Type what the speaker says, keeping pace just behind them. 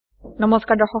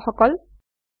নমস্কাৰ দৰ্শক সকল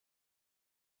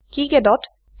কিকেডত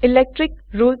ইলেক্ট্ৰিক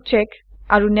ৰুল চেক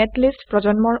আৰু নেটলিষ্ট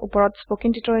প্ৰজন্মৰ ওপৰত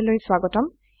স্পোকেন টিউটৰিয়েললৈ স্বাগতম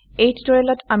এই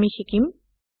টিউটৰিয়েলত আমি শিকিম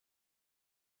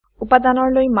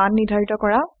উপাদানৰলৈ মান নিৰ্ধাৰিত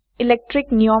কৰা ইলেক্ট্ৰিক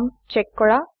নিয়ম চেক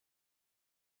কৰা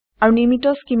আৰু নিৰ্মিত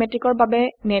স্কিমেটিকৰ বাবে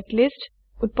নেটলিষ্ট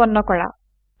উৎপন্ন কৰা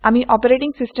আমি অপাৰেটিং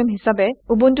সিস্টেম হিচাপে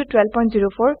উবুন্টু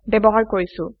 1204 ব্যৱহাৰ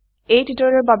কৰিছো এই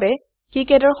টিউটৰিয়েলৰ বাবে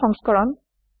কিকেডৰ সংস্কৰণ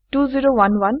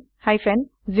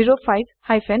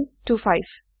 2011-05-25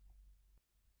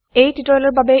 এই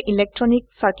টিউটৰিয়েলৰ বাবে ইলেক্ট্ৰনিক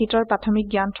সাৰ্কিটৰ প্ৰাথমিক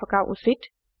জ্ঞান থকা উচিত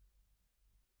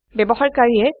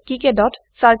ব্যৱহাৰকাৰীয়ে কিকেডত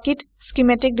সাৰ্কিট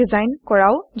স্কিমেটিক ডিজাইন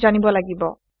কৰাও জানিব লাগিব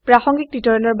প্ৰাসংগিক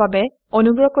টিউটৰিয়েলৰ বাবে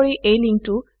অনুগ্ৰহ কৰি এই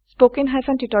লিংকটো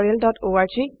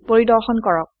spoken-tutorial.org পৰিদৰ্শন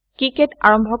কৰক কিকেড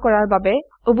আৰম্ভ কৰাৰ বাবে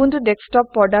উবুন্টু ডেস্কটপ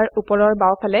পৰ্দাৰ ওপৰৰ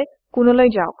বাওঁফালে কোণলৈ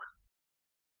যাওক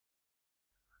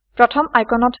প্ৰথম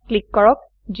আইকনত ক্লিক কৰক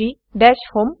যি ড্যাশ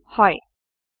হোম হয়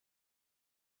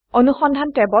অনুসন্ধান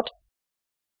টেবত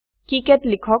কিকেড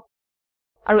লিখক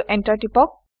আৰু এন্টাৰ টিপক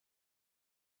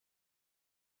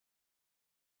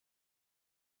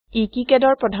ই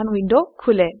কিকেডৰ প্ৰধান উইন্ডো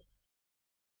খুলে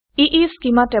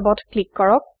ইস্কিমা টেবত ক্লিক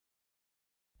কৰক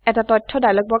এটা তথ্য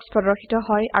ডায়লগ বক্স প্ৰদৰ্শিত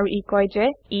হয় আৰু ই কয় যে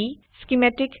ই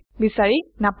স্কিমেটিক বিচাৰি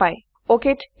নাপায়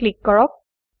ওকেত ক্লিক কৰক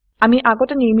আমি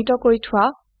আগতে নিৰ্মিত কৰি থোৱা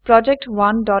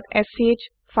project1.sch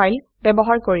ফাইল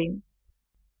ব্যৱহাৰ কৰিম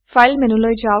ফাইল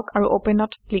মেনুলৈ যাওক আৰু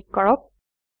ওপেনত ক্লিক কৰক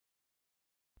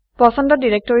পছন্দ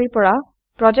ডিৰেক্টৰীৰ পৰা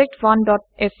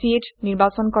project1.sch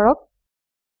নিৰ্বাচন কৰক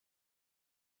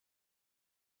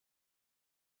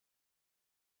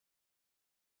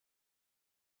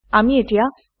আমি এতিয়া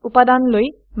উপাদানলৈ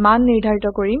মান নিৰ্ধাৰিত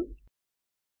কৰিম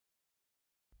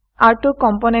R2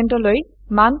 কম্পোনেন্টলৈ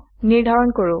মান নিৰ্ধাৰণ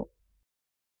কৰো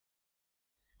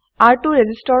R2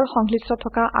 ৰেজিষ্টৰ সংশ্লিষ্ট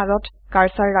থকা Rত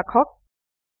কাৰ্সাৰ ৰাখক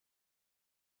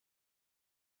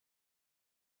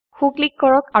হু ক্লিক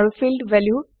কৰক আৰু ফিল্ড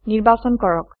ভ্যালু নিৰ্বাচন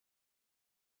কৰক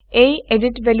এই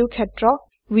এডিট ভ্যালু ক্ষেত্ৰ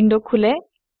উইন্ডো খুলে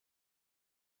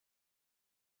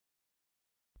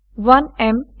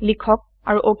 1M লিখক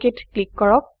আৰু ওকেত ক্লিক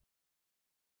কৰক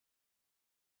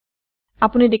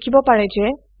আপুনি দেখিব পাৰে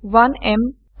যে 1M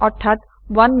অৰ্থাৎ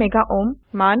 1 মেগা ওম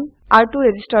মান R2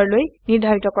 ৰেজিষ্টৰলৈ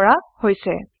নিৰ্ধাৰিত কৰা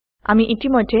হৈছে আমি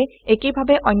ইতিমধ্যে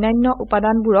একেইভাবে অন্যান্য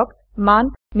উপাদানবোৰক মান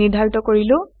নিৰ্ধাৰিত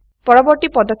কৰিলো পৰৱৰ্তী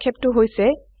পদক্ষেপটো হৈছে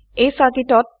এই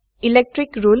সাৰ্কিটত ইলেক্ট্ৰিক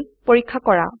ৰুল পৰীক্ষা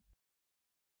কৰা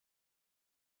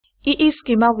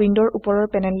ইস্কিমা উইন্ডোৰ ওপৰৰ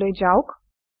পেনেললৈ যাওক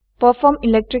পাৰফৰ্ম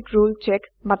ইলেক্ট্ৰিক ৰুল চেক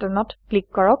বাটনত ক্লিক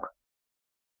কৰক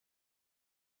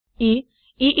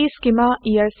ইস্কিমা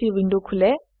ইআৰচি উইন্ডো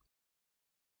খুলে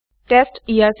টেষ্ট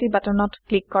ইআৰচি বাটনত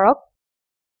ক্লিক কৰক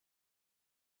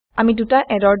আমি দুটা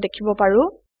এৰৰ দেখিব পাৰো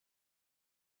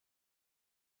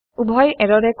উভয়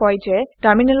এৰৰে কয় যে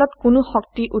টাৰ্মিনেলত কোনো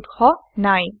শক্তি উৎস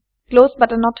নাই ক্লোজ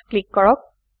বাটনত ক্লিক কৰক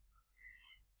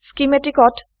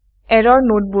স্কিমেটিকত এৰৰ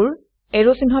নোডবোৰ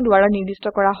এৰো চিহ্ন দ্বাৰা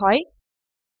নিৰ্দিষ্ট কৰা হয়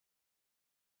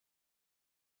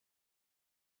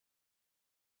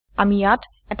আমি ইয়াত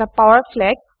এটা পাৱাৰ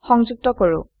ফ্লেগ সংযুক্ত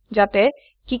কৰো যাতে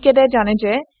কিকেডে জানে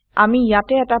যে আমি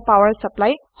ইয়াতে এটা পাৱাৰ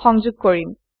সাপ্লাই সংযোগ কৰিম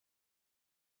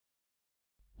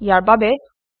ইয়াৰ বাবে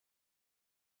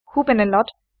হু পেনেলত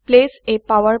প্লেস a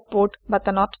power port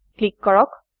বাটনত ক্লিক কৰক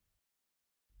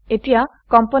এতিয়া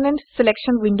কম্পোনেন্ট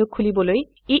সিলেকশন উইন্ডো খুলিবলৈ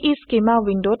ইস্কিমা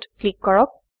উইন্ডোত ক্লিক কৰক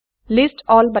লিষ্ট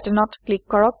অল বাটনত ক্লিক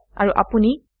কৰক আৰু আপুনি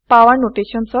পাৱাৰ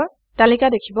নোটেশনছৰ তালিকা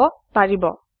দেখিব পাৰিব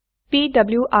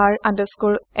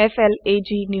PWR_FLAG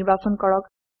নিৰ্বাচন কৰক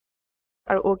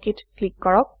আৰু ওকেত ক্লিক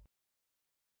কৰক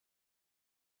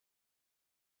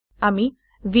আমি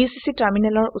VCC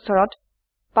টাৰ্মিনেলৰ ওচৰত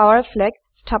পাৱাৰ ফ্লেগ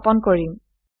স্থাপন কৰিম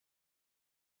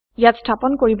ইয়াত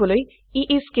স্থাপন কৰিবলৈ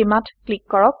ইস্কিমাত ক্লিক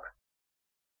কৰক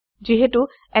যেহেতু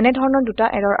এনে ধৰণৰ দুটা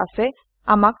এৰৰ আছে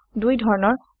আমাক দুই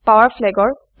ধৰণৰ পাৱাৰ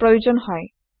ফ্লেগৰ প্ৰয়োজন হয়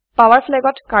পাৱাৰ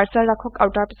ফ্লেগত কাৰ্সাৰ ৰাখক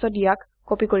আৰু তাৰ পিছত ইয়াক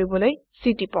কপি কৰিবলৈ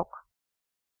C টিপক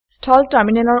স্থল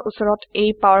টাৰ্মিনেলৰ ওচৰত এই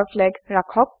পাৱাৰ ফ্লেগ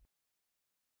ৰাখক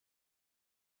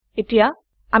এতিয়া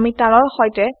আমি তাৰৰ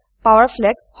সৈতে পাৱাৰ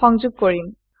ফ্লেগ সংযোগ কৰিম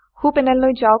হু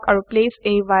পেনেললৈ যাওক আৰু প্লেস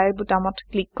a ৱায়াৰ বুটামত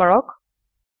ক্লিক কৰক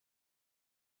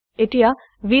এতিয়া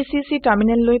VCC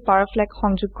টাৰ্মিনেললৈ পাৱাৰ ফ্লেগ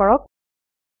সংযোগ কৰক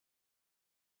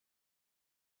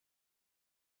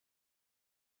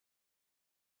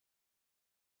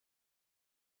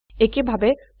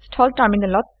একেভাবে স্থল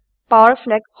টাৰ্মিনেলত পাৱাৰ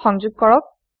ফ্লেগ সংযোগ কৰক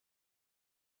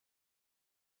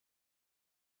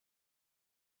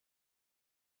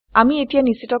আমি এতিয়া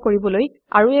নিশ্চিত কৰিবলৈ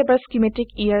আৰু এবাৰ স্কিমেটিক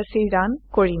ইআৰচি ৰান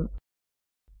কৰিম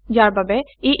ইয়াৰ বাবে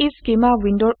ইস্কিমা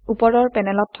উইন্ডোৰ ওপৰৰ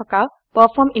পেনেলত থকা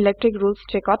পাৰফৰ্ম ইলেক্ট্ৰিক ৰুলছ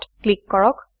চেকত ক্লিক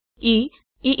কৰক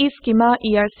ইস্কিমা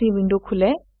ইআৰচি উইন্ডো খুলে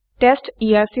টেষ্ট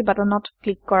ERC বাটনত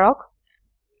ক্লিক কৰক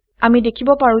আমি দেখিব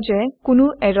পাৰো যে কোনো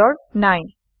এৰৰ নাই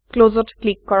ক্লোজত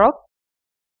ক্লিক কৰক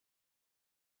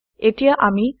এতিয়া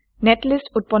আমি নেটলিষ্ট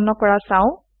উৎপন্ন কৰা চাও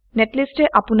নেটলিষ্টে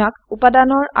আপোনাক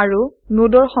উপাদানৰ আৰু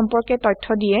নোডৰ সম্পৰ্কে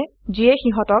তথ্য দিয়ে যিয়ে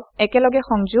হিহতক একেলগে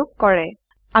সংযোগ কৰে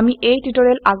আমি এই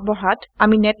টিউটৰিয়েল আগবঢ়াত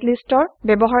আমি নেটলিষ্টৰ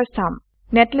ব্যৱহাৰ চাম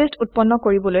নেটলিষ্ট উৎপন্ন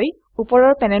কৰিবলৈ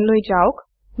ওপৰৰ পেনেললৈ যাওক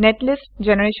নেটলিষ্ট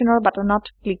জেনাৰেশ্যনৰ বাটনত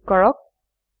ক্লিক কৰক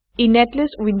ই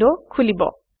নেটলিষ্ট উইন্ডো খুলিব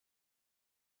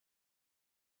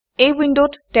এই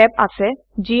উইন্ডোত ট্যাব আছে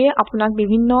যিয়ে আপোনাক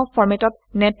বিভিন্ন ফৰমেটত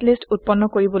নেটলিষ্ট উৎপন্ন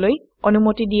কৰিবলৈ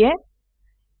অনুমতি দিয়ে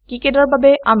কিকেডৰ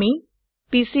বাবে আমি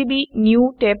পিচিবি নিউ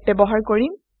ট্যাব ব্যৱহাৰ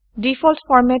কৰিম ডিফল্ট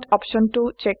ফৰমেট অপচনটো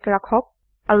চেক ৰাখক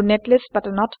আৰু নেটলিষ্ট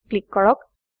বাটনত ক্লিক কৰক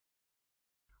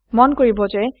মন কৰিব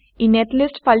যে ই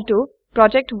নেটলিষ্ট ফাইলটো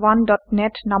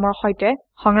project1.net নামৰ সৈতে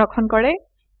সংৰক্ষণ কৰে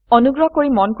অনুগ্ৰহ কৰি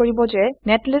মন কৰিব যে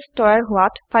নেটলিষ্ট তৈয়াৰ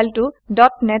হোৱাত ফাইলটো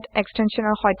 .net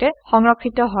এক্সটেনশনৰ সৈতে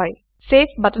সংৰক্ষিত হয় সেভ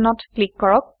বাটনত ক্লিক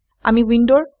কৰক আমি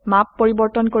উইন্ডোৰ মাপ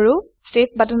পৰিবৰ্তন কৰো সেভ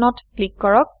বাটনত ক্লিক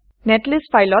কৰক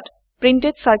নেটলিষ্ট ফাইলত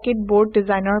প্ৰিন্টেড সাৰ্কিট বোৰ্ড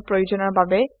ডিজাইনৰ প্ৰয়োজনৰ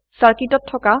বাবে সাৰ্কিটত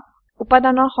থকা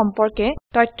উপাদানৰ সম্পৰ্কে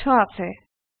তথ্য আছে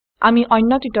আমি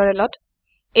অন্য টিউটৰিয়েলত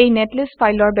এই নেটলিষ্ট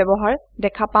ফাইলৰ ব্যৱহাৰ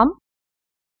দেখা পাম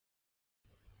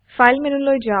ফাইল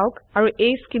মেনুলৈ যাওক আৰু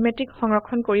এই স্কিমেটিক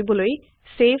সংৰক্ষণ কৰিবলৈ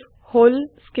save whole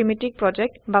schematic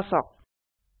project বাছক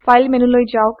file মেনুলৈ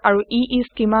যাওক আৰু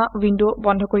ইস্কিমা উইন্ডো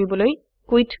বন্ধ কৰিবলৈ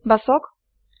কুইট বাছক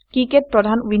কিকেড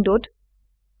প্ৰধান উইন্ডোত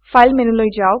ফাইল মেনুলৈ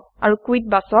যাওক আৰু কুইট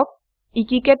বাছক ই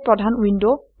কিকেড প্ৰধান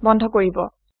উইন্ডো বন্ধ কৰিব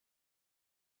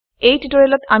এই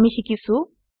টিউটৰিয়েলত আমি শিকিছো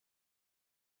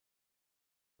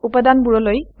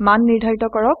উপাদানবোৰলৈ মান নিৰ্ধাৰিত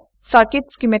কৰক সাৰ্কিট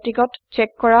স্কিমেটিকত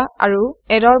চেক কৰা আৰু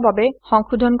এৰৰ বাবে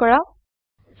সংশোধন কৰা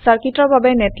সাৰ্কিটৰ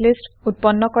বাবে নেটলিষ্ট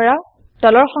উৎপন্ন কৰা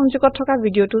তলৰ সংযোগত থকা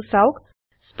ভিডিওটো চাওক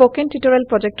স্পোকেন টিউটৰিয়েল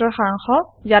প্ৰজেক্টৰ সাৰাংশ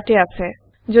ইয়াতে আছে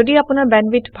যদি আপোনাৰ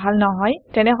বেণ্ডৱিডথ ভাল নহয়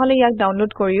তেনেহলে ইয়াক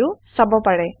ডাউনলোড কৰিও চাব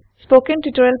পাৰে স্পোকেন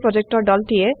টিউটৰিয়েল প্ৰজেক্টৰ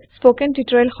দলটিয়ে স্পোকেন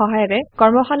টিউটৰিয়েল সহায়েৰে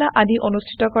কৰ্মশালা আদি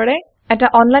অনুষ্ঠিত কৰে এটা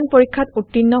অনলাইন পৰীক্ষাত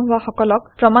উত্তীৰ্ণ হোৱা সকলক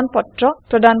প্ৰমাণপত্ৰ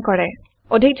প্ৰদান কৰে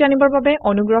অধিক জানিবৰ বাবে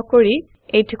অনুগ্ৰহ কৰি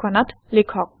এই ঠিকনাত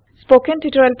লিখক spoken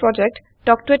tutorial project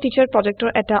talk to a teacher প্ৰজেক্টৰ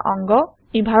এটা অংগ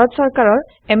ই ভাৰত চৰকাৰৰ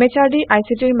MHRD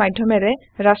ICTৰ মাধ্যমেৰে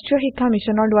ৰাষ্ট্ৰীয় শিক্ষা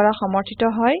মিছনৰ দ্বাৰা সমৰ্থিত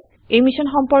হয় এই মিছন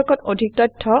সম্পৰ্কত অধিক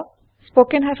তথ্য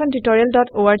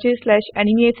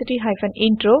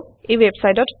spoken-tutorial.org/nmeict-intro এই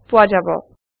ৱেবসাইটত পোৱা যাব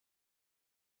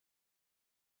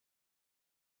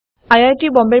IIT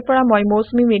বম্বেৰ পৰা মই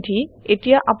মৌচুমী মেধি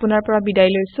এতিয়া আপোনাৰ পৰা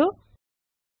বিদায় লৈছো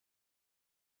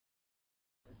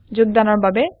যোগদানৰ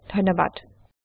বাবে ধন্যবাদ